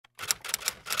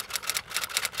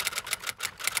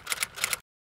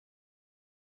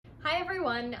Hi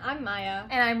everyone, I'm Maya.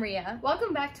 And I'm Ria.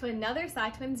 Welcome back to another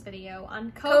SciTwins video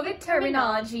on COVID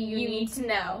terminology you need to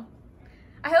know.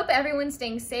 I hope everyone's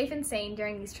staying safe and sane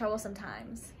during these troublesome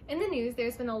times. In the news,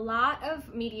 there's been a lot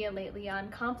of media lately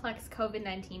on complex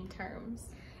COVID-19 terms.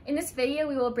 In this video,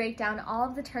 we will break down all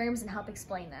of the terms and help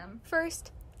explain them.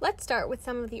 First, let's start with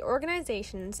some of the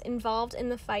organizations involved in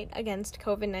the fight against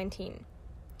COVID-19.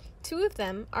 Two of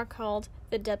them are called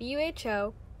the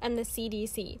WHO and the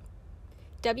CDC.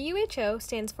 WHO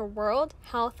stands for World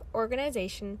Health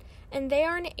Organization, and they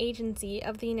are an agency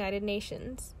of the United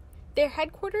Nations. Their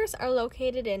headquarters are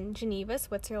located in Geneva,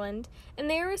 Switzerland, and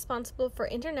they are responsible for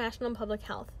international public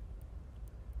health.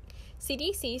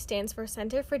 CDC stands for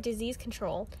Center for Disease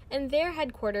Control, and their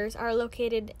headquarters are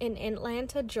located in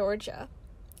Atlanta, Georgia.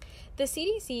 The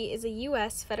CDC is a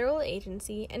U.S. federal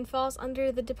agency and falls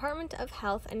under the Department of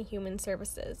Health and Human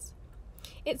Services.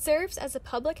 It serves as a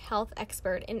public health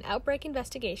expert in outbreak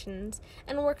investigations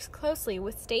and works closely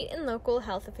with state and local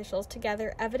health officials to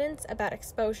gather evidence about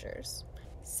exposures,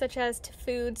 such as to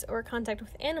foods or contact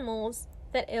with animals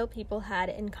that ill people had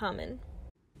in common.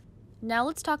 Now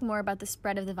let's talk more about the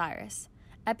spread of the virus.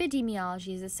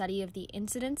 Epidemiology is a study of the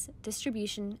incidence,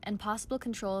 distribution, and possible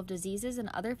control of diseases and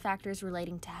other factors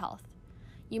relating to health.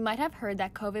 You might have heard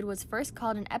that COVID was first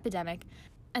called an epidemic,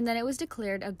 and then it was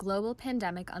declared a global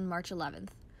pandemic on March 11th.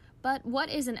 But what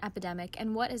is an epidemic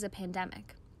and what is a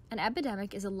pandemic? An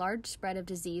epidemic is a large spread of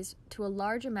disease to a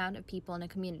large amount of people in a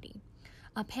community.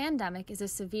 A pandemic is a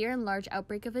severe and large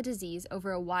outbreak of a disease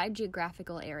over a wide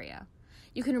geographical area.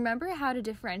 You can remember how to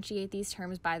differentiate these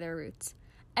terms by their roots.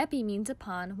 Epi means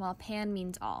upon, while pan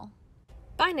means all.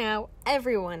 By now,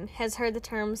 everyone has heard the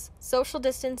terms social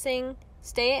distancing,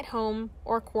 stay at home,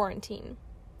 or quarantine.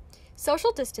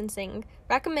 Social distancing,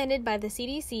 recommended by the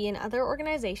CDC and other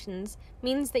organizations,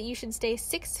 means that you should stay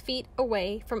 6 feet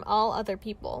away from all other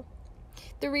people.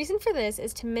 The reason for this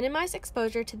is to minimize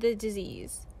exposure to the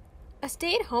disease. A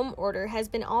stay-at-home order has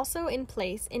been also in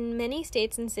place in many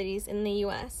states and cities in the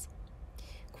U.S.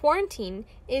 Quarantine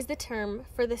is the term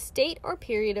for the state or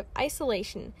period of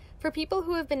isolation for people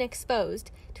who have been exposed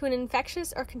to an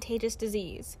infectious or contagious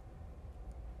disease.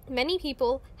 Many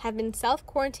people have been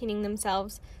self-quarantining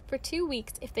themselves for 2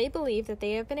 weeks if they believe that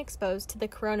they have been exposed to the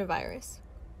coronavirus.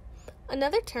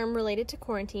 Another term related to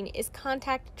quarantine is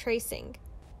contact tracing.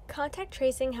 Contact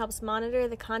tracing helps monitor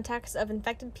the contacts of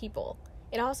infected people.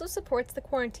 It also supports the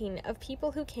quarantine of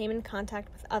people who came in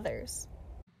contact with others.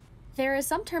 There is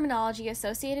some terminology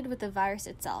associated with the virus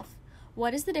itself.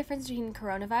 What is the difference between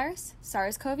coronavirus,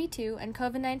 SARS-CoV-2, and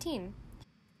COVID-19?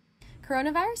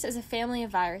 Coronavirus is a family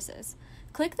of viruses.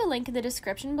 Click the link in the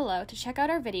description below to check out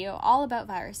our video all about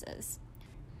viruses.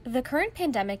 The current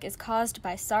pandemic is caused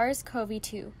by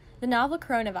SARS-CoV-2, the novel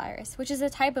coronavirus, which is a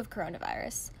type of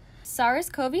coronavirus.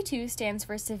 SARS-CoV-2 stands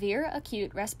for Severe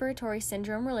Acute Respiratory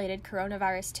Syndrome-related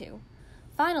Coronavirus 2.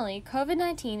 Finally,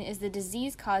 COVID-19 is the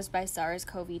disease caused by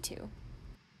SARS-CoV-2.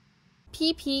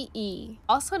 PPE,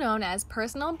 also known as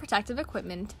personal protective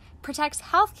equipment, protects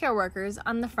healthcare workers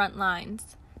on the front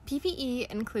lines. PPE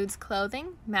includes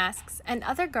clothing, masks, and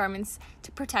other garments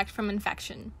to protect from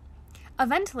infection. A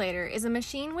ventilator is a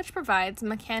machine which provides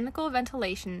mechanical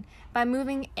ventilation by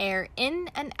moving air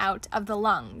in and out of the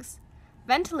lungs.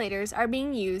 Ventilators are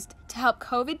being used to help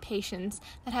COVID patients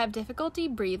that have difficulty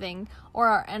breathing or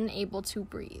are unable to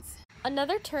breathe.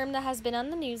 Another term that has been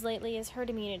on the news lately is herd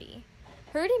immunity.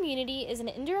 Herd immunity is an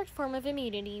indirect form of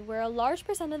immunity where a large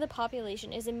percent of the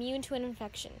population is immune to an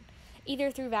infection,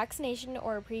 either through vaccination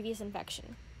or a previous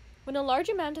infection. When a large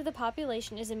amount of the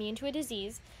population is immune to a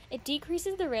disease, it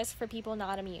decreases the risk for people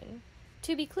not immune.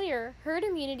 To be clear, herd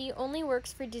immunity only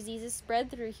works for diseases spread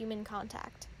through human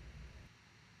contact.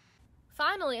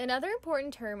 Finally, another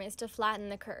important term is to flatten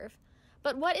the curve.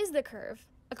 But what is the curve?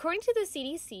 According to the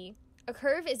CDC, a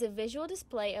curve is a visual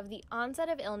display of the onset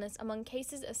of illness among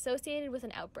cases associated with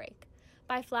an outbreak.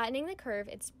 By flattening the curve,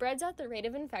 it spreads out the rate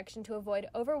of infection to avoid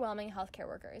overwhelming healthcare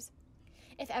workers.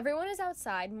 If everyone is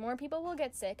outside, more people will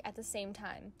get sick at the same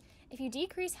time. If you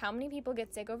decrease how many people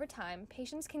get sick over time,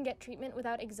 patients can get treatment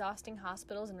without exhausting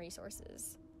hospitals and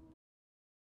resources.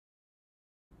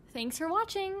 Thanks for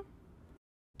watching!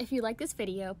 If you like this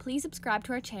video, please subscribe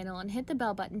to our channel and hit the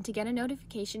bell button to get a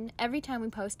notification every time we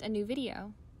post a new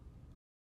video.